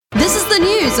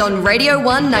news on Radio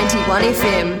 191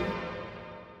 FM.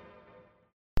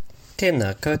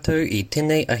 Tēnā koutou I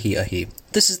tēnei ahi.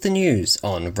 This is the news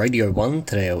on Radio 1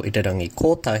 te reo Irirangi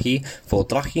Kotahi for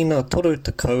Drahina Toru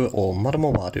Tekau o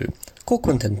Maramawaru. Ko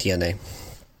Quinton Tianei.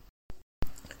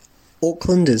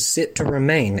 Auckland is set to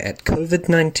remain at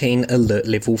COVID-19 Alert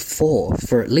Level 4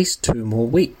 for at least 2 more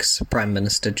weeks, Prime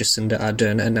Minister Jacinda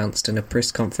Ardern announced in a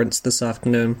press conference this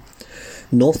afternoon.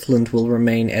 Northland will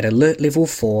remain at Alert Level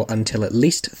 4 until at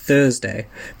least Thursday,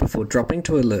 before dropping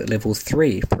to Alert Level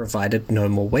 3, provided no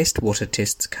more wastewater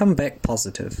tests come back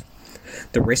positive.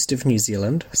 The rest of New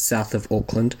Zealand, south of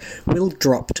Auckland, will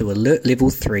drop to Alert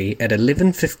Level 3 at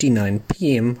 11:59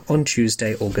 p.m. on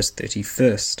Tuesday, August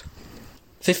 31st.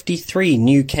 53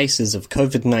 new cases of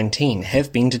COVID-19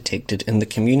 have been detected in the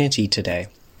community today.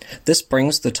 This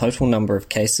brings the total number of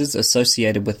cases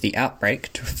associated with the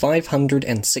outbreak to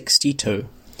 562.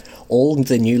 All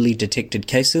the newly detected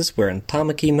cases were in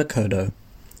Tamaki Makaurau.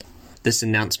 This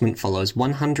announcement follows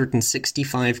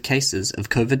 165 cases of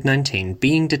COVID-19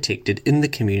 being detected in the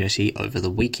community over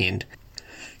the weekend.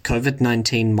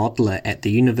 COVID-19 modeller at the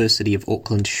University of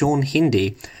Auckland, Sean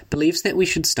Hendy, believes that we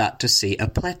should start to see a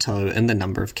plateau in the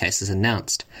number of cases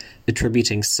announced,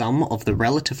 attributing some of the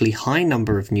relatively high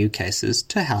number of new cases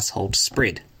to household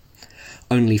spread.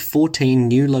 Only 14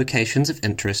 new locations of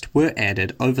interest were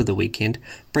added over the weekend,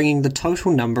 bringing the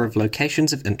total number of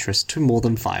locations of interest to more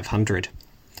than 500.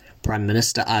 Prime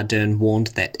Minister Ardern warned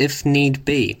that if need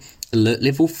be, Alert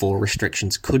Level 4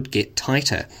 restrictions could get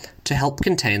tighter to help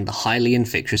contain the highly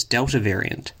infectious Delta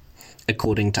variant.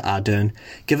 According to Ardern,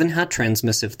 given how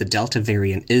transmissive the Delta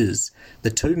variant is,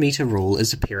 the 2-metre rule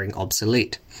is appearing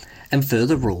obsolete, and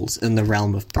further rules in the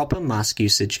realm of proper mask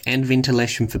usage and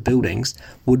ventilation for buildings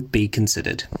would be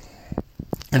considered.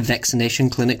 A vaccination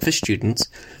clinic for students,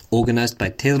 organised by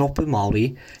Te Ropu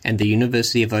Māori and the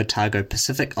University of Otago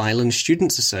Pacific Island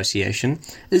Students Association,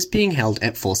 is being held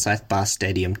at Forsyth Bar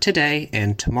Stadium today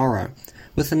and tomorrow,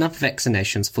 with enough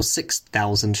vaccinations for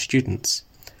 6,000 students.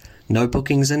 No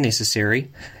bookings are necessary.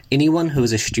 Anyone who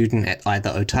is a student at either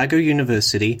Otago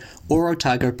University or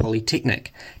Otago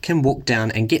Polytechnic can walk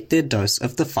down and get their dose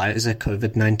of the Pfizer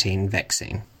COVID-19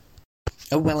 vaccine.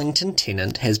 A Wellington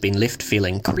tenant has been left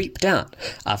feeling creeped out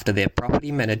after their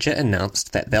property manager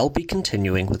announced that they'll be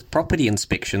continuing with property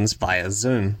inspections via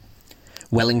Zoom.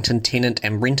 Wellington Tenant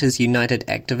and Renters United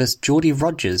activist Geordie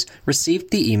Rogers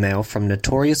received the email from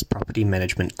Notorious Property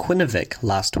Management Quinnipiac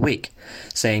last week,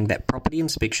 saying that property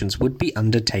inspections would be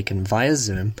undertaken via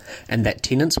Zoom and that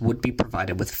tenants would be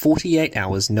provided with 48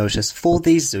 hours notice for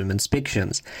these Zoom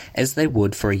inspections, as they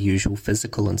would for a usual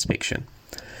physical inspection.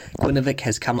 Quinnipiac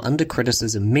has come under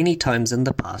criticism many times in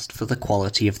the past for the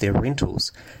quality of their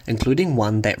rentals, including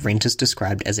one that renters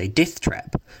described as a death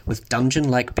trap, with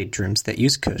dungeon-like bedrooms that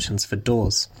use curtains for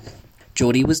doors.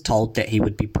 Geordie was told that he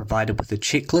would be provided with a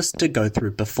checklist to go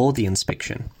through before the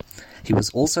inspection. He was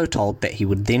also told that he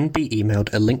would then be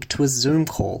emailed a link to a Zoom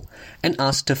call and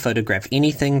asked to photograph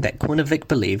anything that Quinnipiac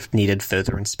believed needed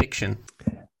further inspection.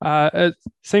 It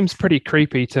seems pretty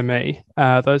creepy to me.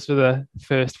 Those were the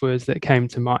first words that came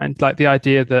to mind. Like the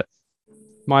idea that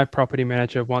my property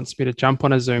manager wants me to jump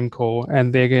on a Zoom call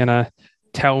and they're going to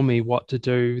tell me what to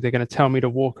do. They're going to tell me to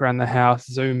walk around the house,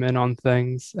 zoom in on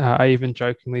things. I even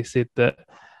jokingly said that,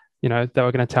 they were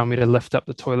going to tell me to lift up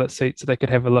the toilet seat so they could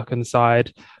have a look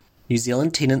inside. New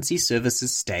Zealand Tenancy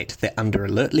Services state that under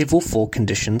Alert Level 4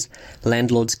 conditions,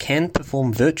 landlords can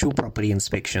perform virtual property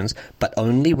inspections, but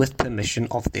only with permission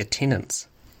of their tenants.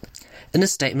 In a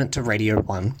statement to Radio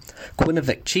 1,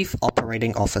 Quinnipiac Chief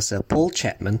Operating Officer Paul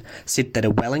Chapman said that a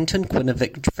Wellington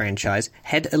Quinnipiac franchise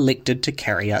had elected to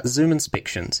carry out Zoom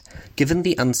inspections, given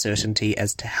the uncertainty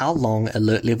as to how long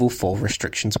Alert Level 4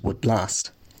 restrictions would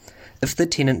last. If the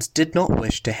tenants did not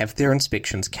wish to have their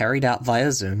inspections carried out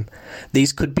via Zoom,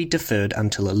 these could be deferred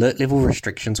until alert level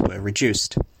restrictions were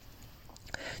reduced.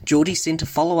 Geordie sent a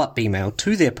follow-up email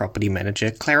to their property manager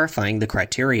clarifying the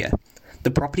criteria. The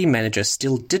property manager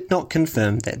still did not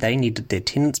confirm that they needed their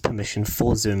tenants' permission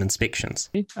for Zoom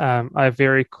inspections. I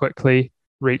very quickly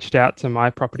reached out to my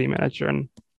property manager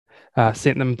and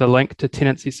sent them the link to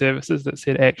Tenancy Services that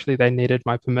said actually they needed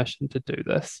my permission to do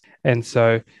this. And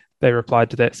so they replied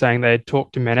to that saying they had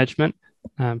talked to management,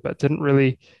 but didn't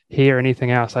really hear anything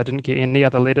else. I didn't get any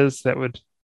other letters that would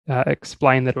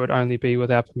explain that it would only be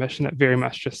with our permission. It very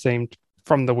much just seemed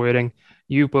from the wording,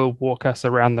 you will walk us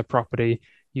around the property,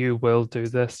 you will do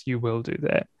this, you will do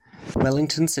that.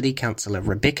 Wellington City Councillor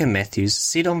Rebecca Matthews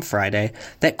said on Friday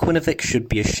that Quinnipiac should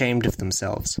be ashamed of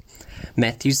themselves.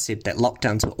 Matthews said that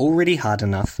lockdowns were already hard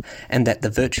enough and that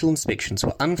the virtual inspections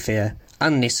were unfair,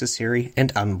 unnecessary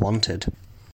and unwanted.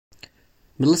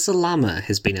 Melissa Lama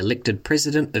has been elected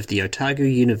president of the Otago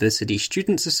University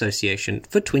Students Association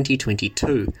for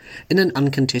 2022 in an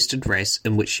uncontested race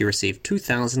in which she received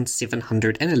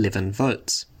 2,711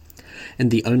 votes. In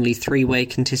the only three-way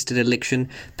contested election,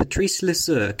 Patrice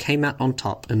Lesueur came out on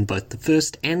top in both the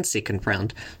first and second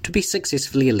round to be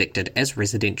successfully elected as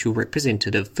residential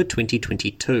representative for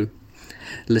 2022.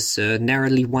 Lesueur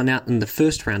narrowly won out in the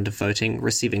first round of voting,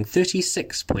 receiving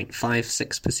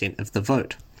 36.56% of the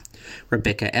vote.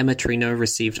 Rebecca Amatrino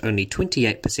received only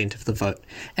 28% of the vote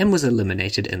and was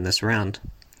eliminated in this round.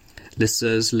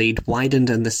 Lesueur's lead widened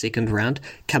in the second round,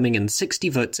 coming in 60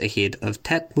 votes ahead of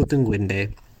Tat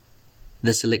Mutungwende.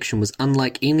 This election was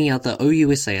unlike any other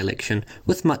OUSA election,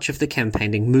 with much of the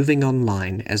campaigning moving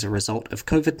online as a result of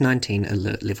COVID-19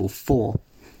 Alert Level 4.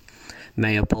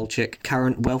 Mayor Polchik,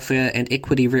 current Welfare and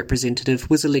Equity Representative,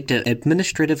 was elected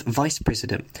Administrative Vice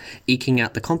President, eking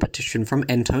out the competition from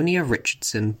Antonia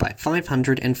Richardson by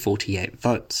 548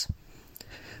 votes.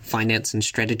 Finance and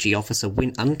Strategy Officer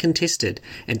went uncontested,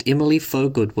 and Emily Foe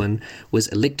Goodwin was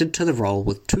elected to the role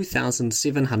with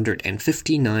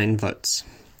 2,759 votes.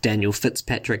 Daniel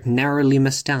Fitzpatrick narrowly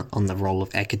missed out on the role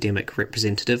of academic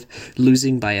representative,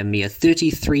 losing by a mere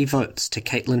 33 votes to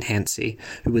Caitlin Hansey,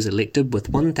 who was elected with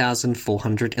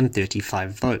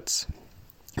 1,435 votes.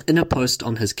 In a post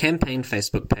on his campaign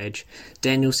Facebook page,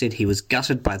 Daniel said he was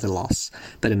gutted by the loss,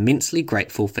 but immensely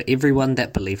grateful for everyone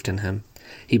that believed in him.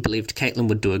 He believed Caitlin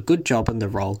would do a good job in the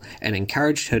role and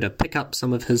encouraged her to pick up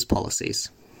some of his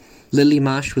policies. Lily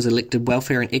Marsh was elected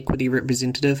Welfare and Equity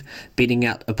Representative, beating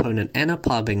out opponent Anna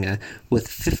Parbinger with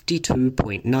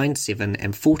 52.97%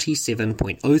 and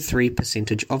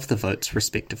 47.03% of the votes,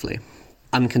 respectively.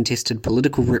 Uncontested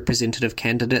political representative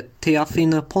candidate Te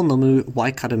Awhina Ponamu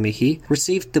Waikaramihi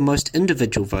received the most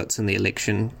individual votes in the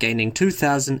election, gaining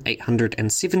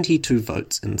 2,872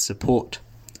 votes in support.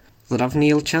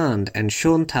 Ravneel Chand and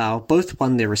Sean Tao both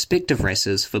won their respective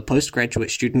races for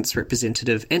Postgraduate Students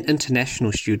Representative and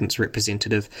International Students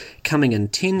Representative, coming in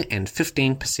 10 and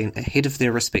 15% ahead of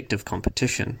their respective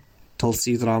competition.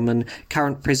 Tulsi Raman,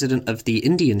 current president of the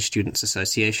Indian Students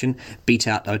Association, beat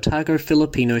out Otago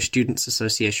Filipino Students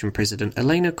Association president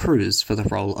Elena Cruz for the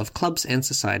role of Clubs and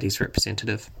Societies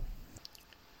representative.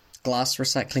 Glass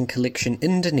recycling collection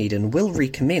in Dunedin will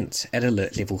recommence at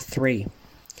Alert Level 3.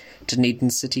 Dunedin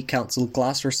City Council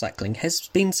glass recycling has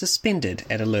been suspended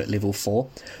at Alert Level 4,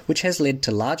 which has led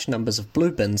to large numbers of blue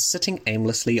bins sitting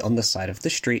aimlessly on the side of the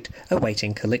street,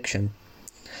 awaiting collection.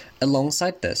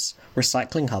 Alongside this,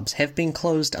 recycling hubs have been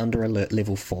closed under Alert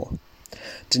Level 4.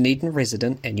 Dunedin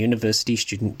resident and university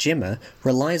student Gemma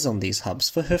relies on these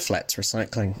hubs for her flat's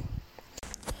recycling.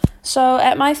 So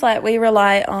at my flat we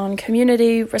rely on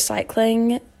community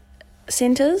recycling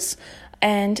centres,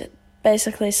 and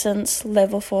basically since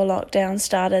Level 4 lockdown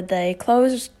started, they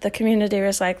closed the community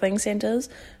recycling centres,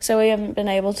 so we haven't been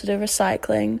able to do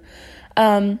recycling.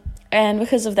 And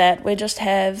because of that, we just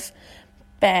have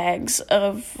bags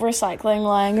of recycling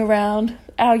lying around,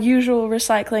 our usual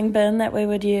recycling bin that we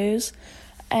would use.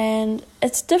 And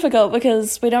it's difficult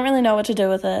because we don't really know what to do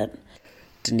with it.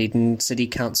 Dunedin City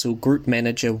Council Group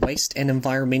Manager Waste and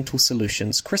Environmental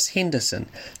Solutions Chris Henderson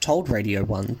told Radio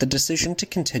 1 the decision to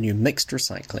continue mixed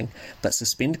recycling but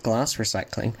suspend glass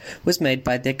recycling was made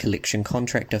by their collection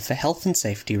contractor for health and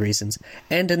safety reasons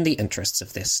and in the interests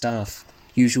of their staff.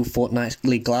 Usual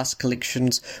fortnightly glass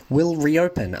collections will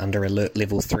reopen under Alert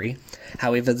Level 3.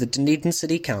 However, the Dunedin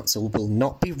City Council will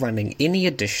not be running any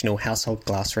additional household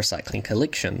glass recycling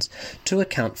collections to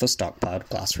account for stockpiled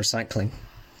glass recycling.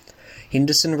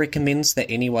 Henderson recommends that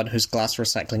anyone whose glass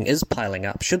recycling is piling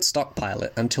up should stockpile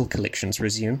it until collections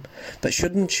resume, but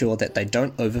should ensure that they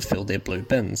don't overfill their blue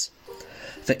bins.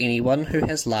 For anyone who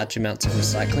has large amounts of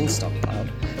recycling stockpiled,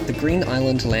 the Green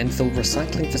Island landfill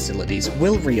recycling facilities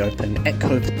will reopen at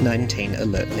COVID-19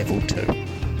 Alert Level 2.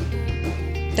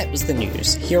 That was the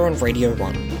news here on Radio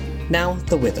 1. Now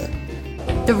the weather.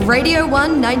 The Radio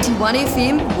 1 91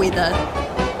 FM weather.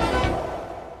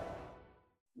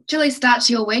 Chilly start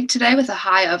to your week today with a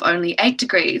high of only 8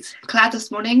 degrees. Cloud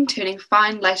this morning, turning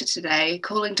fine later today,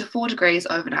 cooling to 4 degrees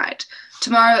overnight.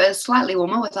 Tomorrow is slightly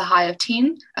warmer with a high of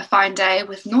 10, a fine day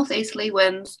with northeasterly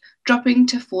winds, dropping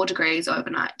to 4 degrees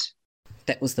overnight.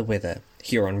 That was the weather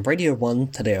here on Radio 1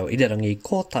 Te Reo Irirangi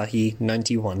Kotahi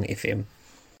 91 FM.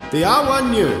 The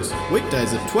R1 News,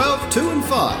 weekdays at 12, 2 and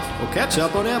 5, or catch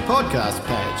up on our podcast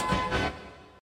page.